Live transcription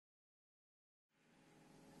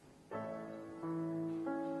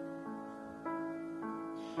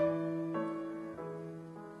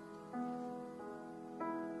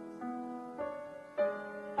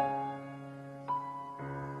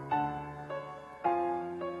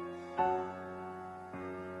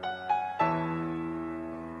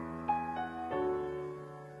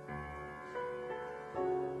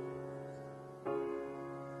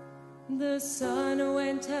The sun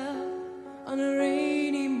went up on a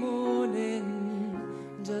rainy morning,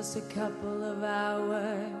 just a couple of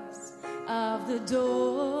hours off the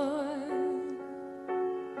door.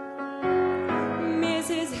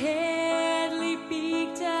 Mrs. Headley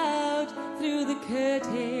peeked out through the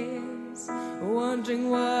curtains,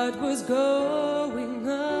 wondering what was going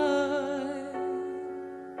on.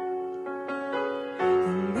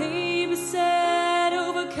 The neighbors sat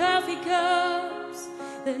over coffee cups.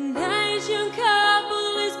 The nice young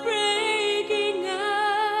couple is breaking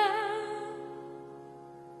up.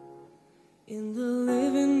 In the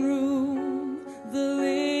living room, the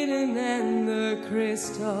linen and the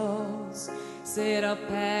crystals sit up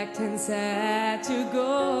packed and sad to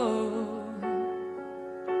go.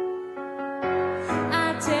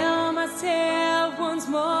 I tell myself once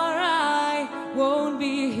more I won't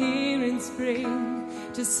be here in spring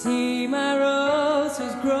to see my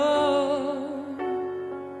roses grow.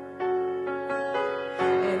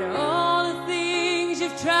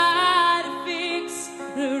 Try to fix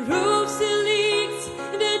the roof still leaks,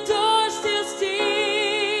 the door still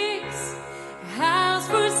sticks. House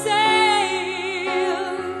for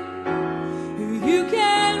sale. You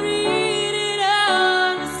can read it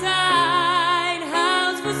on the sign.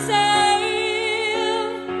 House for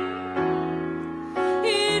sale.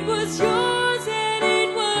 It was yours and it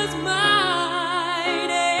was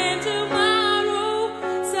mine. And tomorrow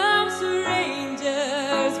some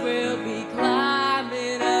strangers will be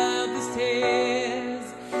climbing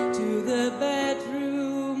to the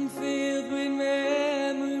bedroom filled with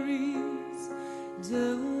memories, the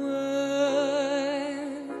one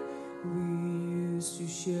we used to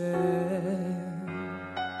share.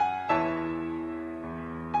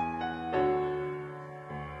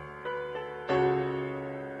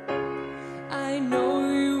 I know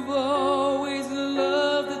you've always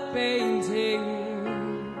loved the painting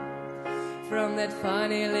from that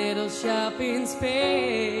funny little shop in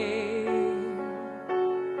Spain.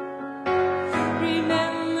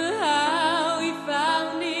 Remember how we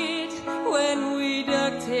found it when we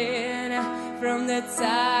ducked in from that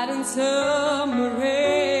sudden summer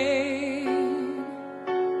rain.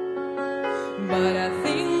 But I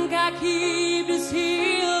think I keep the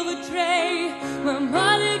silver tray my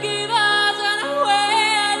mother gave us on our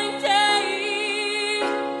wedding day.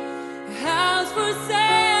 House for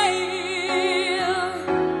sale.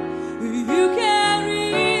 You can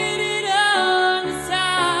read it on the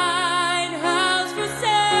sign. House for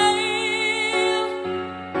sale.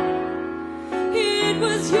 It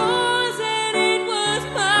was yours and it was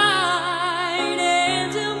mine.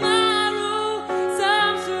 And tomorrow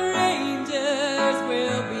some strangers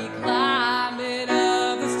will be climbing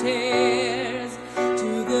up the stairs to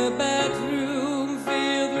the bedroom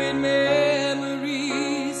filled with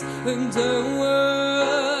memories and the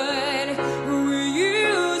one we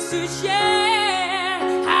used to share.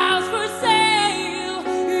 House for sale.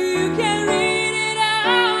 You can read it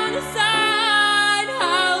on the sign.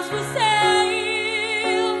 House for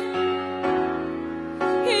sale.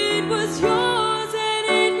 It was yours and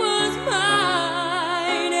it was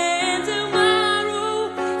mine. And tomorrow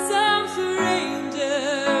some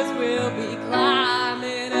strangers will be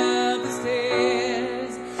climbing up the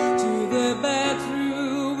stairs to the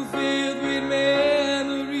bedroom filled with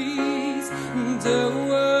memories, the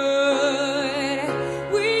one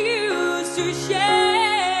we used to share.